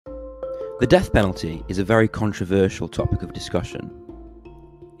The death penalty is a very controversial topic of discussion.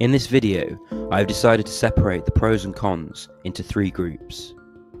 In this video, I have decided to separate the pros and cons into three groups: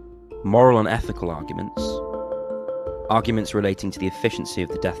 moral and ethical arguments, arguments relating to the efficiency of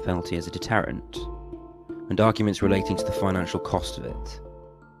the death penalty as a deterrent, and arguments relating to the financial cost of it.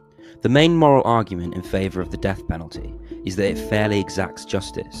 The main moral argument in favour of the death penalty is that it fairly exacts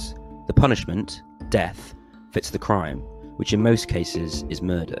justice. The punishment, death, fits the crime, which in most cases is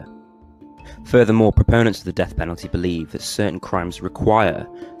murder. Furthermore, proponents of the death penalty believe that certain crimes require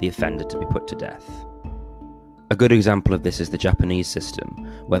the offender to be put to death. A good example of this is the Japanese system,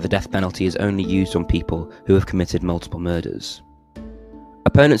 where the death penalty is only used on people who have committed multiple murders.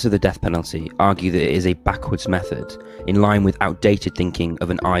 Opponents of the death penalty argue that it is a backwards method, in line with outdated thinking of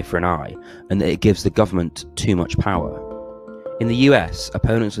an eye for an eye, and that it gives the government too much power. In the US,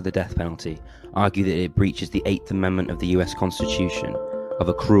 opponents of the death penalty argue that it breaches the 8th Amendment of the US Constitution of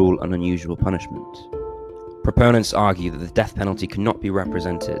a cruel and unusual punishment. Proponents argue that the death penalty cannot be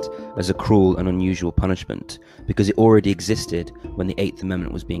represented as a cruel and unusual punishment because it already existed when the 8th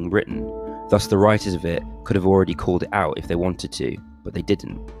Amendment was being written. Thus, the writers of it could have already called it out if they wanted to, but they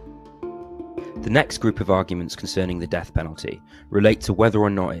didn't. The next group of arguments concerning the death penalty relate to whether or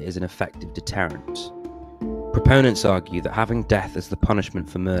not it is an effective deterrent. Proponents argue that having death as the punishment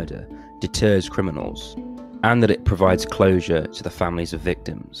for murder deters criminals, and that it provides closure to the families of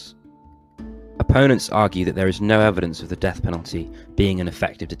victims. Opponents argue that there is no evidence of the death penalty being an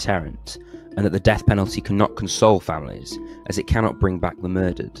effective deterrent, and that the death penalty cannot console families, as it cannot bring back the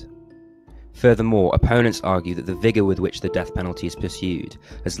murdered. Furthermore, opponents argue that the vigour with which the death penalty is pursued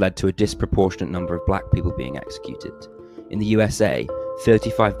has led to a disproportionate number of black people being executed. In the USA,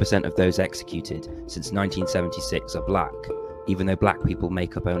 35% of those executed since 1976 are black, even though black people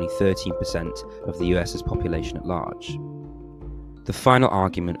make up only 13% of the US's population at large. The final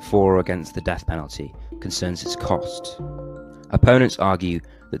argument for or against the death penalty concerns its cost. Opponents argue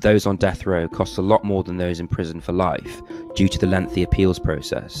that those on death row cost a lot more than those in prison for life due to the lengthy appeals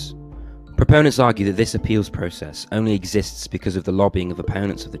process. Proponents argue that this appeals process only exists because of the lobbying of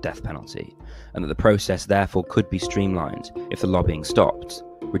opponents of the death penalty, and that the process therefore could be streamlined if the lobbying stopped,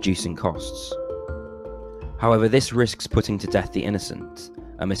 reducing costs. However, this risks putting to death the innocent,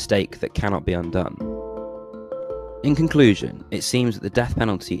 a mistake that cannot be undone. In conclusion, it seems that the death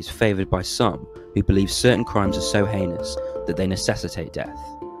penalty is favoured by some who believe certain crimes are so heinous that they necessitate death,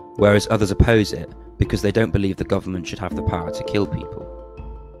 whereas others oppose it because they don't believe the government should have the power to kill people.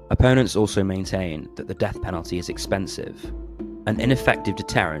 Opponents also maintain that the death penalty is expensive, an ineffective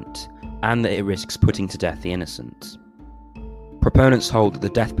deterrent, and that it risks putting to death the innocent. Proponents hold that the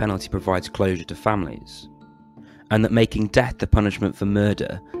death penalty provides closure to families, and that making death the punishment for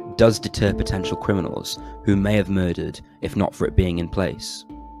murder does deter potential criminals who may have murdered if not for it being in place.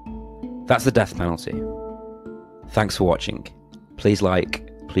 That's the death penalty. Thanks for watching. Please like,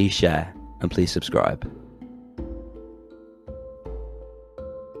 please share, and please subscribe.